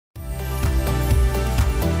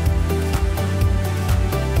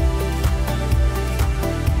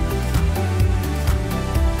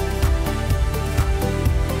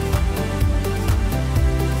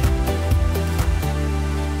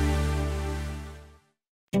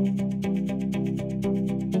This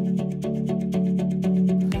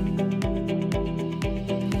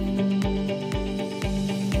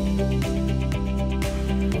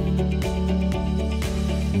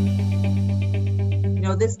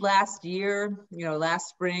last year, last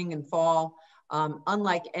spring and fall,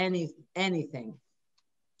 unlike anything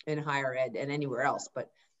in higher ed and anywhere else, but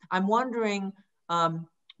I'm wondering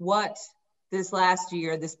what this last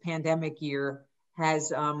year, this pandemic year,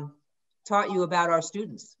 has taught you about our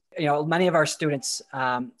students. Many of our students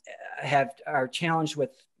are challenged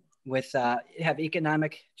with have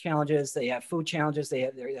economic challenges. They have food challenges. They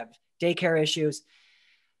have daycare issues.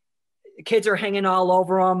 Kids are hanging all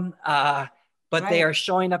over them. But right. They are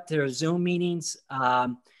showing up to their Zoom meetings.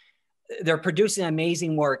 They're producing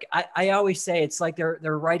amazing work. I always say it's like they're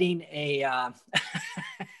writing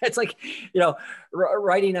it's like,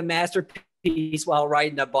 writing a masterpiece while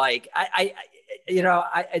riding a bike.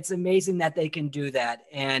 It's amazing that they can do that.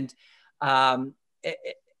 And I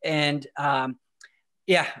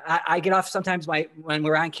get off sometimes when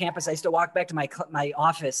we're on campus, I used to walk back to my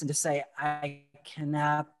office and just say, I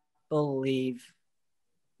cannot believe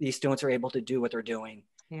these students are able to do what they're doing,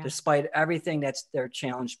 despite everything they're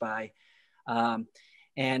challenged by. And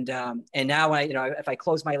now if I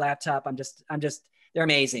close my laptop, they're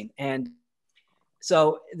amazing. And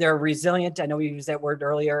so they're resilient. I know we used that word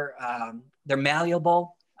earlier. They're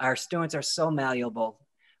malleable. Our students are so malleable.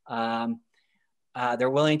 They're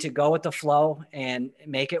willing to go with the flow and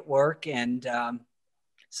make it work. And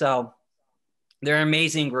so they're an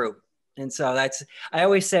amazing group. And so I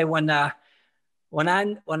always say when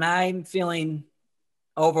I'm feeling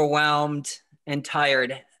overwhelmed and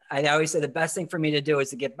tired, I always say the best thing for me to do is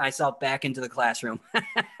to get myself back into the classroom.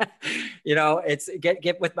 It's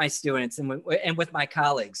get with my students and with my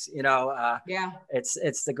colleagues.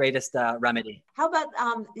 It's the greatest remedy. How about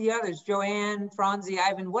the others, Joanne, Franzi,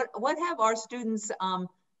 Ivan? What have our students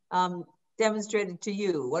demonstrated to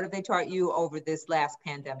you? What have they taught you over this last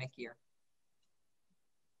pandemic year?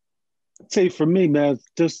 I'd say for me, man,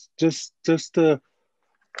 just to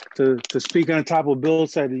speak on top of what Bill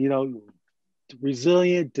said,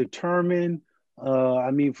 resilient, determined.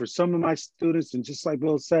 For some of my students, and just like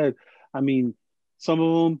Bill said, some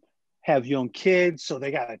of them have young kids, so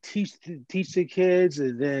they got to teach the kids,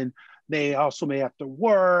 and then they also may have to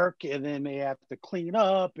work, and then they have to clean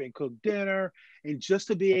up and cook dinner, and just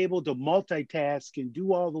to be able to multitask and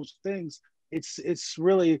do all those things, it's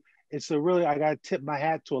really I got to tip my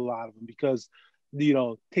hat to a lot of them, because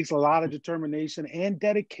it takes a lot of determination and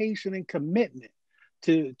dedication and commitment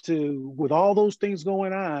to with all those things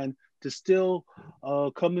going on, to still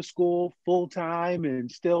come to school full time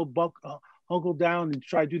and still hunker down and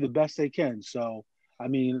try to do the best they can. So,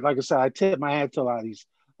 like I said, I tip my hat to a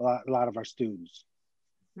lot of our students.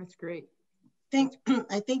 That's great.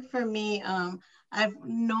 I think for me, I've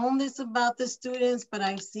known this about the students, but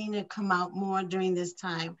I've seen it come out more during this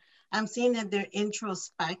time. I'm seeing that they're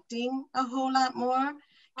introspecting a whole lot more.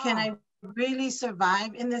 Can I really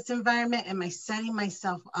survive in this environment? Am I setting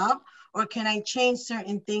myself up, or can I change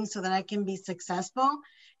certain things so that I can be successful?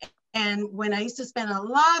 And when I used to spend a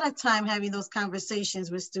lot of time having those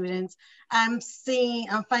conversations with students, I'm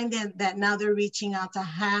finding that now they're reaching out to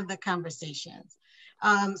have the conversations.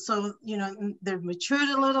 So, they've matured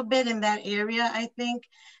a little bit in that area, I think.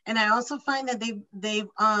 And I also find that they've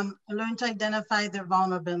learned to identify their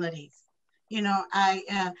vulnerabilities. They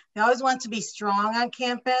always want to be strong on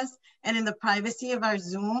campus, and in the privacy of our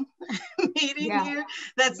Zoom meeting here,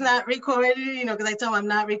 that's not recorded, because I tell them I'm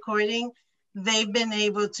not recording. They've been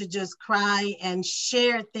able to just cry and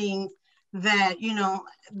share things that,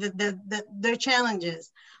 their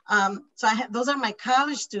challenges. So those are my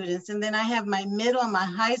college students. And then I have my middle and my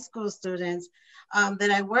high school students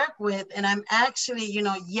that I work with. And I'm actually,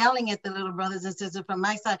 yelling at the little brothers and sisters from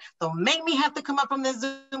my side, don't make me have to come up from the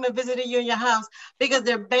Zoom and visit you in your house, because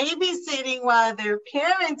they're babysitting while their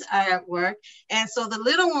parents are at work. And so the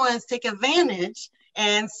little ones take advantage.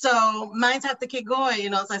 And so mines have to keep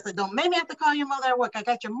going, So I said, don't make me have to call your mother at work. I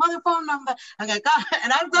got your mother phone number. And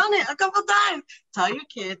I've done it a couple times. Tell your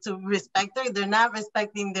kid to respect her. They're not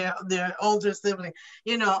respecting their older sibling,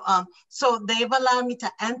 So they've allowed me to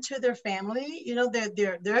enter their family,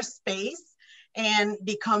 their space, and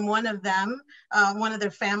become one of them, one of their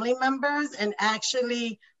family members. And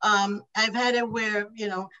actually, I've had it where,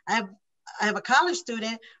 I have a college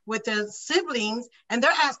student with their siblings, and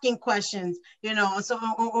they're asking questions, so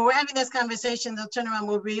when we're having this conversation, they'll turn around,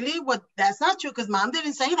 well, really? Well, that's not true, because mom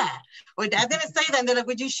didn't say that, or dad didn't say that. And they're like,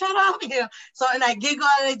 would you shut up? So, and I giggle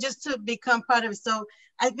at it just to become part of it. So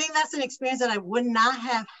I think that's an experience that I would not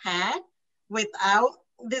have had without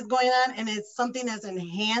this going on, and it's something that's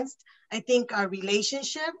enhanced, I think, our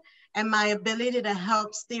relationship and my ability to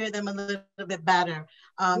help steer them a little bit better,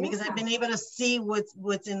 because I've been able to see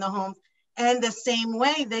what's in the home. And the same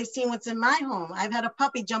way they've seen what's in my home. I've had a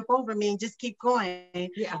puppy jump over me and just keep going.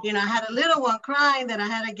 Yeah. You know, I had a little one crying that I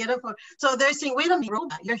had to get up for. So they're saying, wait a minute,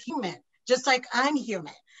 robot, you're human, just like I'm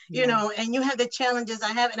human, you know, and you have the challenges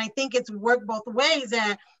I have. And I think it's worked both ways,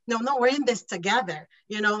 that no, we're in this together.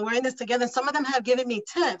 You know, we're in this together. Some of them have given me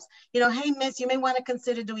tips, you know, hey, miss, you may want to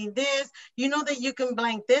consider doing this. You know that you can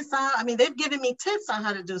blank this out. I mean, they've given me tips on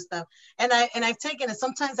how to do stuff. And I've taken it.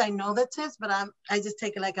 Sometimes I know the tips, but I just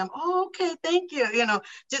take it like oh, okay, thank you, you know,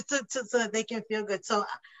 just so that they can feel good. So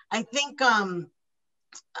I think a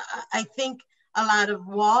lot of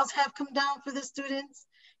walls have come down for the students.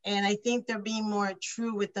 And I think they're being more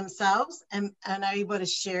true with themselves and are able to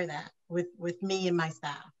share that with me and my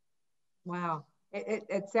staff. Wow.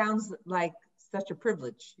 It sounds like such a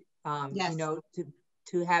privilege, yes. you know,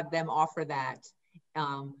 to have them offer that,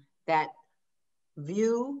 that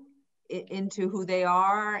view into who they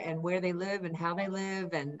are and where they live and how they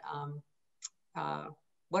live. And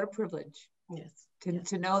what a privilege. Yes.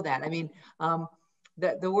 To know that. I mean,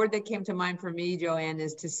 the word that came to mind for me, Joanne,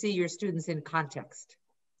 is to see your students in context.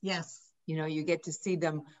 Yes. You know, you get to see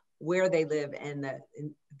them where they live and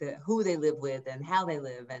the who they live with and how they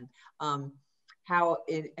live, and how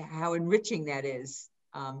enriching that is,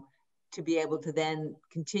 to be able to then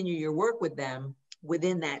continue your work with them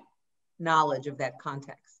within that knowledge of that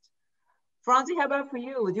context. Franzi, how about for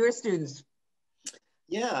you with your students?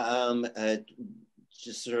 Yeah,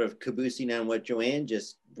 just sort of caboosing on what Joanne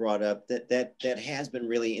just brought up, that has been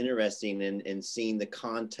really interesting in seeing the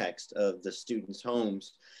context of the students'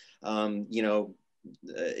 homes. You know,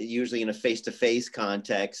 usually in a face-to-face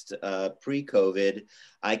context, pre-COVID,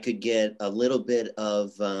 I could get a little bit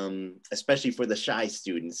of, especially for the shy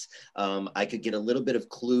students, I could get a little bit of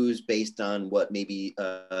clues based on what maybe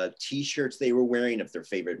t-shirts they were wearing, if their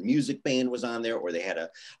favorite music band was on there, or they had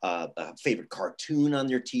a favorite cartoon on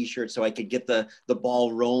their t-shirt. So I could get the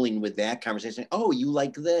ball rolling with that conversation. Oh, you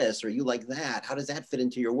like this, or you like that. How does that fit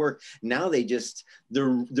into your work? Now they just,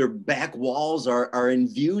 their back walls are in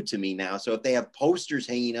view to me now. So if they have posters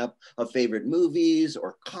hanging up of favorite movies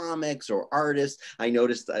or comics or artists, I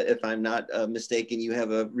noticed, if I'm not mistaken, you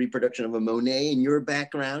have a reproduction of a Monet in your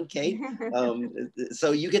background, Kate.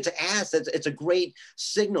 So you get to ask. It's a great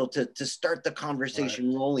signal to start the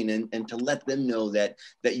conversation rolling, and to let them know that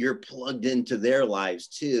you're plugged into their lives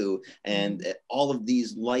too, and all of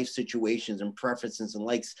these life situations and preferences and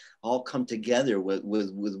likes all come together with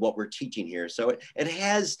what we're teaching here. So it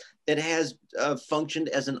has functioned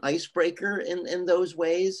as an icebreaker in those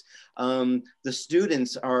ways. The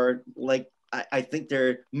students are like, I think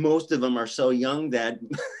most of them are so young that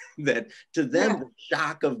to them, the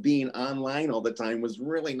shock of being online all the time was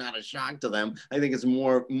really not a shock to them. I think it's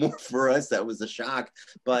more for us that was a shock.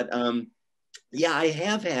 But yeah, I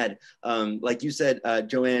have had, like you said,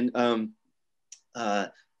 Joanne,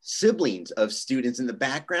 siblings of students in the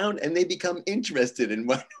background, and they become interested in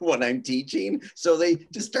what I'm teaching. So they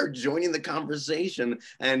just start joining the conversation,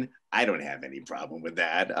 and I don't have any problem with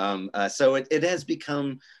that. So it has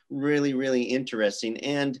become really, really interesting.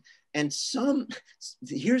 And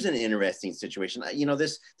here's an interesting situation. You know,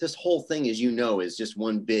 this whole thing, as you know, is just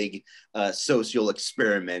one big social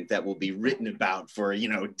experiment that will be written about for, you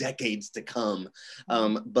know, decades to come.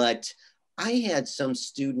 But I had some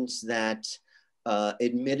students that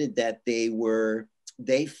admitted that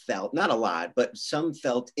they felt, not a lot, but some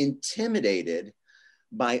felt intimidated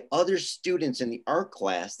by other students in the art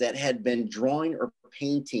class that had been drawing or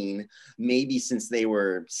painting maybe since they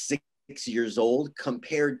were 6 years old,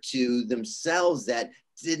 compared to themselves that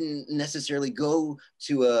didn't necessarily go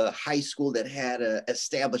to a high school that had an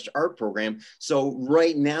established art program. So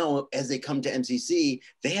right now, as they come to MCC,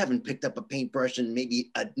 they haven't picked up a paintbrush in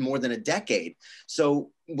maybe more than a decade.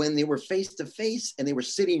 So when they were face to face and they were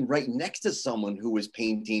sitting right next to someone who was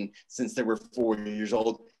painting since they were 4 years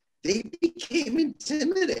old, they became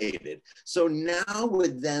intimidated. So now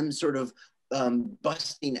with them sort of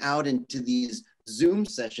busting out into these Zoom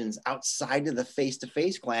sessions outside of the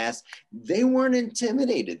face-to-face class, they weren't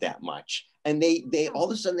intimidated that much. And they all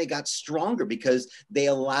of a sudden they got stronger because they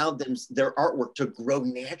allowed their artwork to grow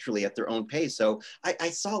naturally at their own pace. So I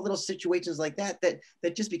saw little situations like that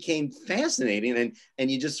just became fascinating.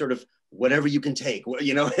 And you just sort of, whatever you can take,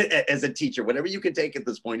 you know, as a teacher, whatever you can take at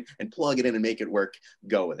this point and plug it in and make it work,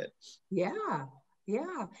 go with it. Yeah.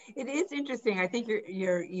 Yeah, it is interesting. I think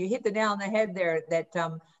you hit the nail on the head there, that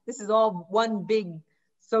this is all one big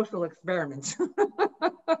social experiment.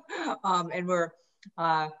 And we're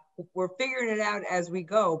we're figuring it out as we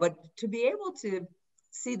go, but to be able to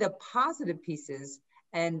see the positive pieces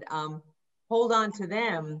and hold on to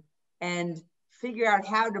them and figure out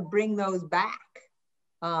how to bring those back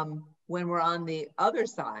when we're on the other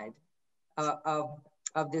side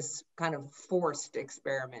of this kind of forced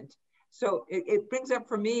experiment. So it brings up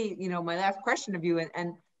for me, you know, my last question of you,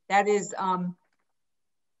 and that is,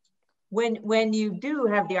 when you do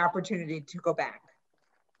have the opportunity to go back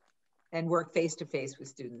and work face-to-face with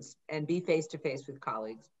students and be face-to-face with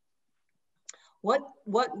colleagues, what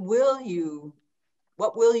will you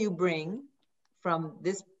bring from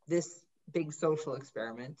this big social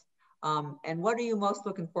experiment, and what are you most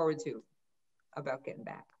looking forward to about getting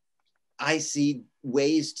back? I see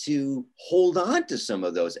ways to hold on to some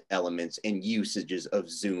of those elements and usages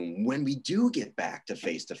of Zoom when we do get back to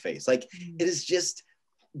face-to-face. Like, it is just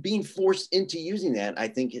being forced into using that. I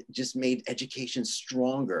think it just made education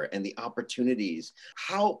stronger, and the opportunities.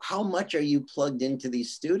 How much are you plugged into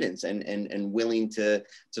these students and willing to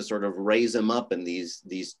sort of raise them up in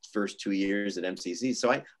these first 2 years at MCC?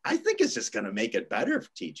 So I think it's just going to make it better for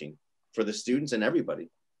teaching for the students and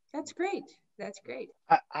everybody. That's great. That's great.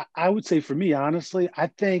 I would say, for me, honestly, I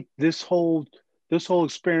think this whole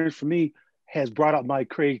experience for me has brought out my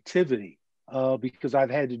creativity, because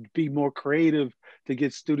I've had to be more creative to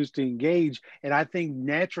get students to engage. And I think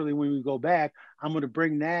naturally when we go back, I'm going to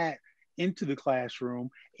bring that into the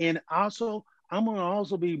classroom. And also, I'm going to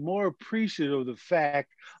also be more appreciative of the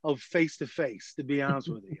fact of face-to-face, to be honest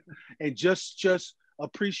with you. And just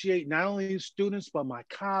appreciate not only the students, but my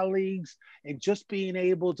colleagues, and just being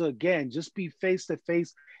able to, again, just be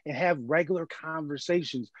face-to-face and have regular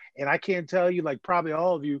conversations. And I can't tell you, like probably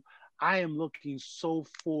all of you, I am looking so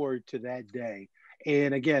forward to that day.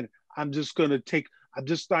 And again, I'm just not going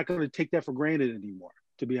to take that for granted anymore,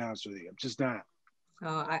 to be honest with you. I'm just not.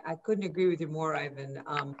 I couldn't agree with you more, Ivan.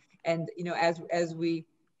 And you know, as we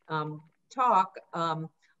talk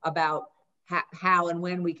about how and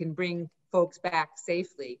when we can bring folks back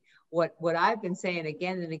safely, what I've been saying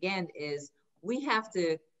again and again is we have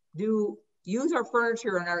to use our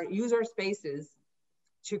furniture and use our spaces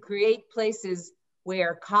to create places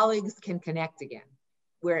where colleagues can connect again,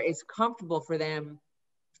 where it's comfortable for them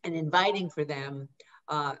and inviting for them,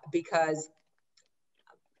 because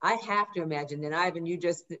I have to imagine, and Ivan, you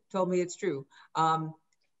just told me it's true,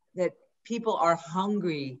 that people are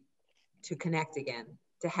hungry to connect again,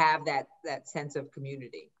 to have that sense of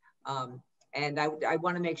community. And I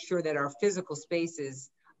want to make sure that our physical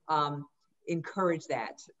spaces encourage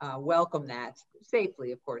that, welcome that,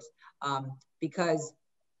 safely, of course, because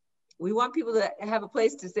we want people to have a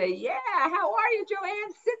place to say, yeah, how are you,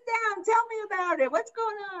 Joanne? Sit down, tell me about it. What's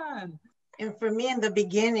going on? And for me in the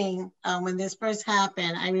beginning, when this first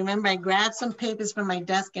happened, I remember I grabbed some papers from my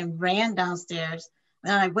desk and ran downstairs.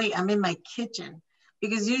 And I'm like, wait, I'm in my kitchen.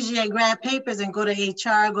 Because usually I grab papers and go to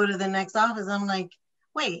HR, go to the next office. I'm like,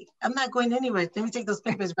 wait, I'm not going anywhere. Let me take those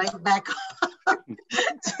papers right back to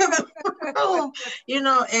the room. You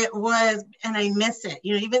know, it was, and I miss it.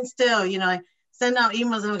 You know, even still, you know, I send out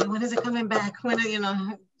emails. I'm like, when is it coming back? When, you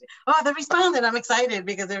know, oh, they responded. I'm excited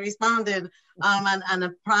because they responded on a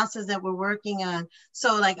process that we're working on.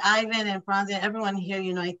 So like Ivan and Franzi and everyone here,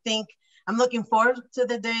 you know, I think I'm looking forward to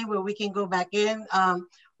the day where we can go back in.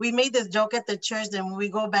 We made this joke at the church that when we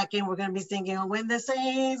go back in, we're going to be singing, oh, when the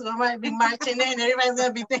saints, we might be marching in, everybody's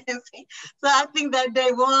going to be dancing. So I think that day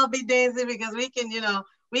we'll all be dancing because we can, you know,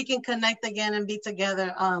 we can connect again and be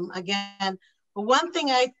together again. But one thing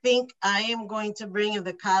I think I am going to bring in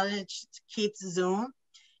the college keeps Zoom.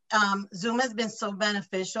 Zoom has been so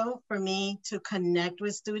beneficial for me to connect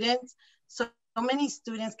with students. So many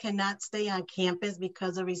students cannot stay on campus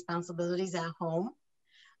because of responsibilities at home.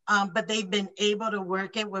 But they've been able to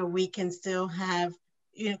work it where we can still have,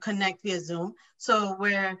 you know, connect via Zoom. So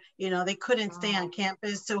where, you know, they couldn't stay on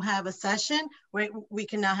campus to have a session, where we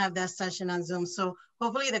can now have that session on Zoom. So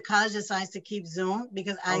hopefully the college decides to keep Zoom,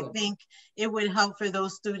 because I think it would help for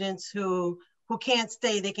those students who can't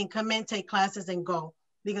stay. They can come in, take classes and go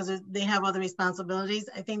because they have other responsibilities.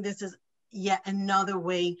 I think this is yet another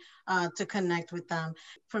way to connect with them.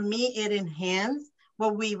 For me, it enhanced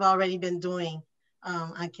what we've already been doing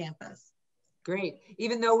on campus. Great.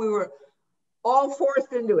 Even though we were all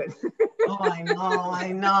forced into it. Oh,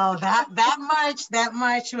 I know. That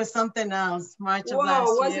march was something else. March of last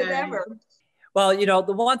year. Was it ever? Well, you know,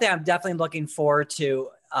 the one thing I'm definitely looking forward to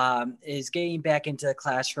is getting back into the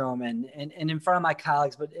classroom and in front of my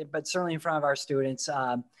colleagues, but certainly in front of our students.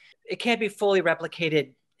 It can't be fully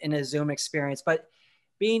replicated in a Zoom experience, but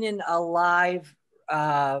being in a live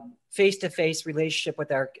face-to-face relationship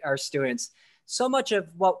with our students, so much of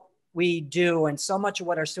what we do and so much of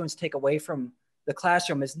what our students take away from the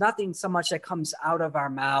classroom is nothing so much that comes out of our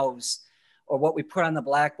mouths or what we put on the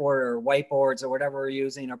blackboard or whiteboards or whatever we're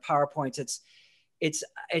using or PowerPoints.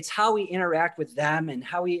 It's how we interact with them and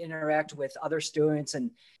how we interact with other students,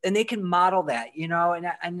 and they can model that, you know.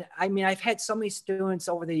 And I mean, I've had so many students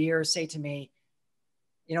over the years say to me,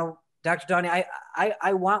 you know, Dr. Downey,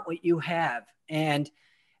 I want what you have. And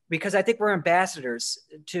because I think we're ambassadors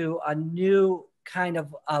to a new kind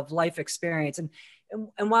of life experience.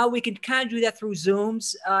 And while we can kind of do that through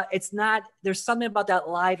Zooms, it's not, there's something about that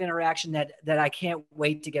live interaction that I can't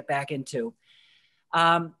wait to get back into.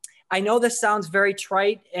 I know this sounds very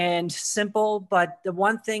trite and simple, but the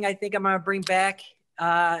one thing I think I'm going to bring back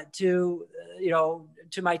to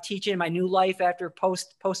my teaching, my new life after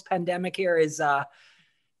post-pandemic here is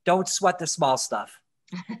don't sweat the small stuff.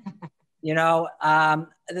 You know,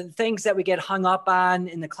 the things that we get hung up on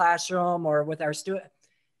in the classroom or with our student,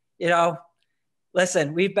 you know,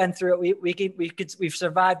 listen, we've been through it. We've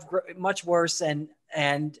survived much worse. And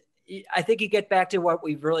I think you get back to what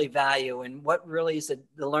we really value and what really is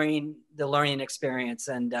the learning experience.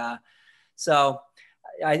 And so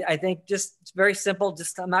I think just it's very simple.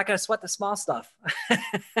 Just, I'm not going to sweat the small stuff.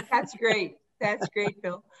 That's great. That's great,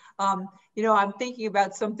 Phil. You know, I'm thinking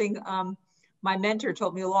about something my mentor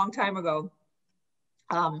told me a long time ago.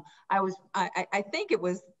 I think it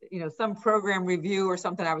was, you know, some program review or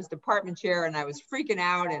something. I was department chair and I was freaking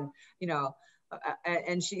out, and, you know,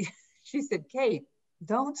 and she said, Kate,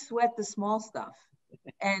 don't sweat the small stuff.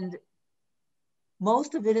 And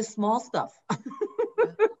most of it is small stuff.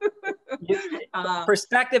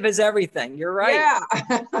 Perspective is everything. You're right. Yeah.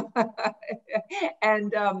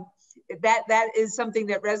 And that is something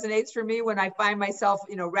that resonates for me when I find myself,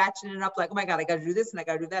 you know, ratcheting up like, oh my God, I got to do this and I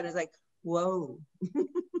got to do that. It's like, whoa.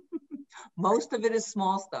 Most of it is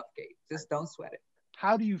small stuff, Kate. Just don't sweat it.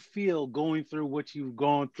 How do you feel going through what you've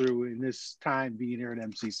gone through in this time being here at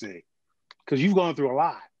MCC? Because you've gone through a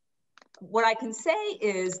lot. What I can say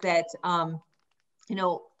is that, you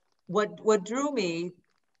know, what drew me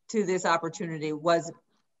to this opportunity was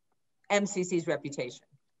MCC's reputation.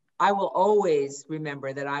 I will always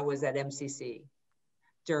remember that I was at MCC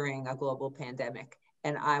during a global pandemic,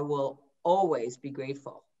 and I will always be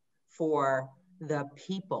grateful for the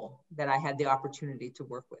people that I had the opportunity to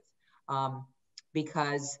work with.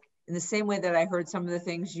 Because in the same way that I heard some of the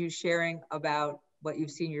things you sharing about what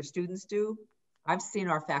you've seen your students do, I've seen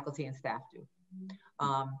our faculty and staff do.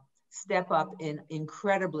 Step up in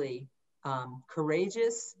incredibly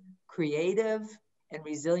courageous, creative, and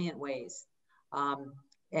resilient ways.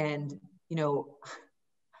 And, you know,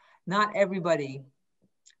 not everybody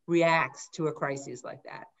reacts to a crisis like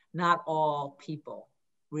that. Not all people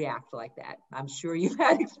react like that. I'm sure you've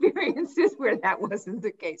had experiences where that wasn't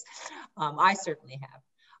the case. I certainly have.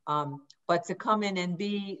 But to come in and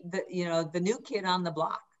be the, you know, the new kid on the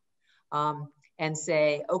block, and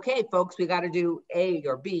say, okay, folks, we got to do A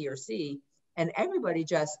or B or C, and everybody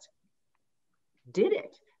just did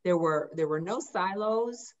it. There were no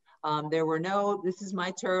silos. There were no, this is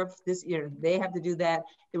my turf, this, you know, they have to do that.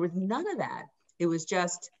 There was none of that. It was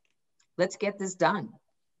just, let's get this done.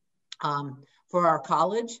 For our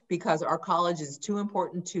college, because our college is too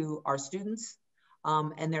important to our students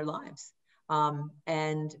and their lives.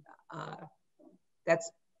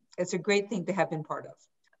 It's a great thing to have been part of.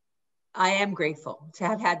 I am grateful to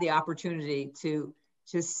have had the opportunity to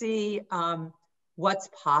see what's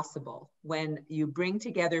possible when you bring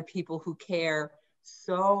together people who care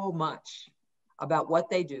so much about what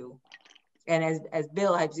they do. And as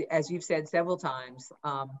Bill, as you've said several times,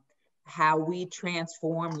 how we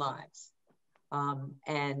transform lives.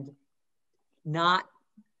 And not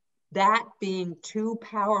that being too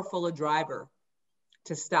powerful a driver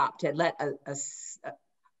to stop, to let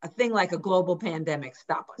a thing like a global pandemic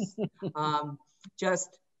stop us. Just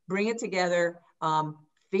bring it together,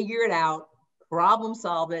 figure it out, problem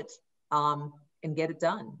solve it, and get it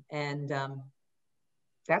done. And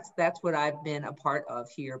that's what I've been a part of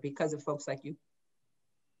here because of folks like you.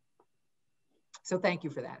 So thank you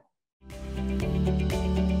for that.